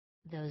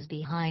Those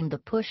behind the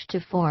push to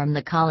form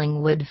the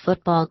Collingwood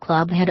Football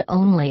Club had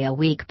only a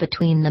week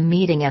between the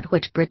meeting at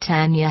which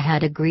Britannia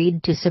had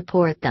agreed to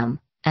support them,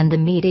 and the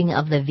meeting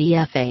of the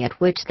VFA at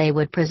which they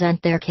would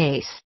present their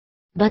case.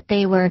 But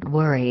they weren't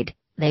worried.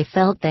 They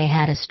felt they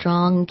had a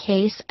strong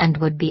case and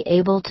would be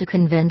able to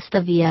convince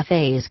the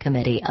VFA's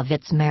committee of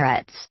its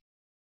merits.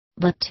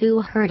 But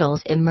two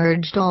hurdles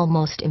emerged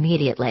almost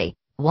immediately,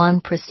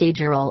 one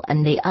procedural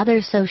and the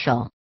other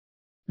social.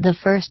 The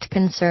first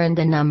concerned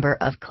the number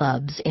of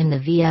clubs in the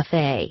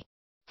VFA.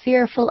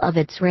 Fearful of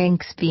its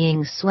ranks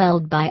being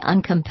swelled by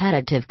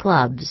uncompetitive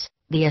clubs,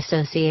 the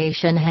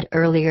association had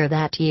earlier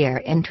that year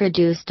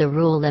introduced a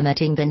rule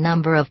limiting the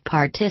number of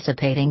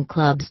participating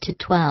clubs to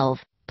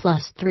 12,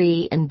 plus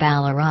 3 in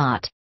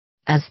Ballarat.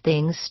 As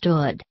things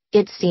stood,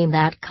 it seemed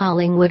that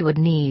Collingwood would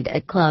need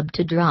a club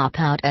to drop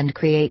out and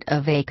create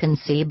a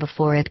vacancy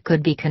before it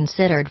could be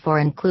considered for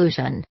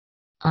inclusion.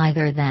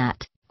 Either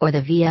that, or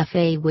the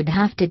VFA would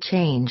have to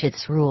change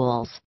its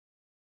rules.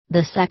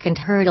 The second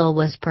hurdle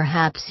was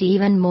perhaps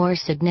even more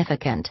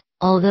significant,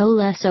 although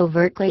less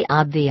overtly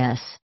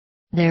obvious.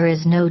 There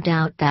is no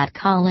doubt that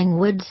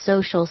Collingwood's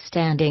social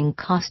standing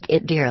cost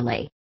it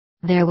dearly.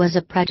 There was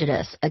a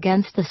prejudice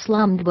against the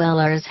slum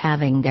dwellers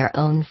having their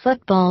own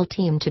football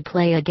team to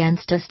play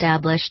against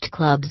established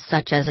clubs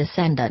such as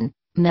Essendon,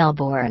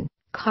 Melbourne,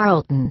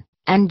 Carlton,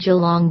 and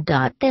Geelong.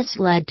 This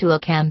led to a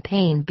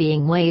campaign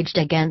being waged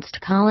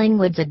against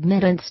Collingwood's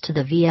admittance to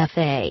the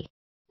VFA.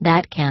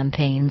 That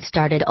campaign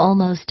started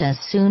almost as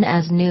soon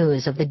as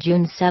news of the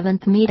June 7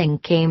 meeting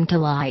came to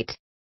light.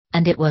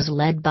 And it was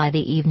led by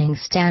the Evening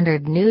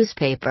Standard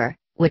newspaper,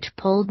 which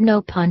pulled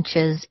no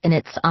punches in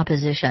its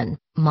opposition,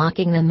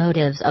 mocking the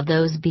motives of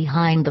those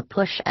behind the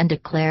push and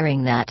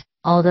declaring that,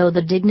 although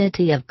the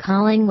dignity of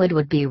Collingwood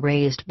would be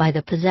raised by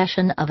the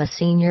possession of a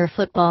senior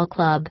football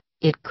club,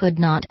 it could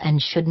not and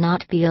should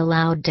not be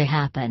allowed to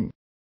happen.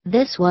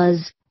 This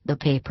was, the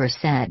paper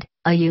said,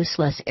 a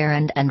useless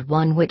errand and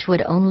one which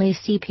would only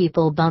see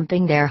people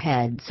bumping their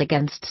heads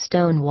against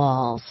stone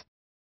walls.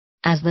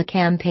 As the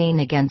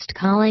campaign against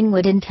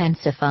Collingwood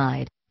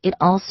intensified, it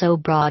also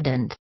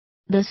broadened.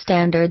 The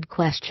Standard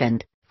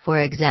questioned,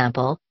 for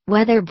example,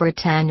 whether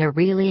Britannia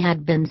really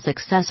had been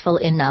successful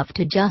enough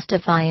to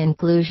justify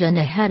inclusion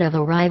ahead of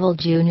a rival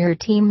junior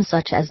team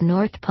such as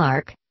North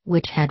Park,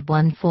 which had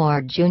won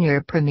 4 junior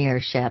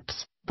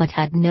premierships, but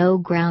had no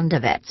ground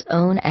of its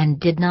own and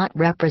did not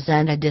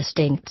represent a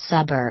distinct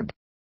suburb.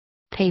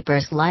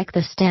 Papers like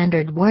the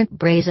Standard weren't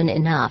brazen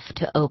enough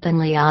to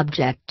openly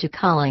object to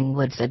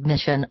Collingwood's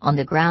admission on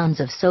the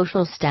grounds of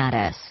social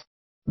status.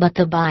 But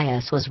the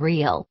bias was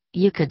real.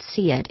 You could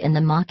see it in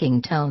the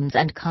mocking tones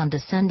and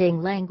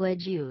condescending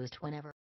language used whenever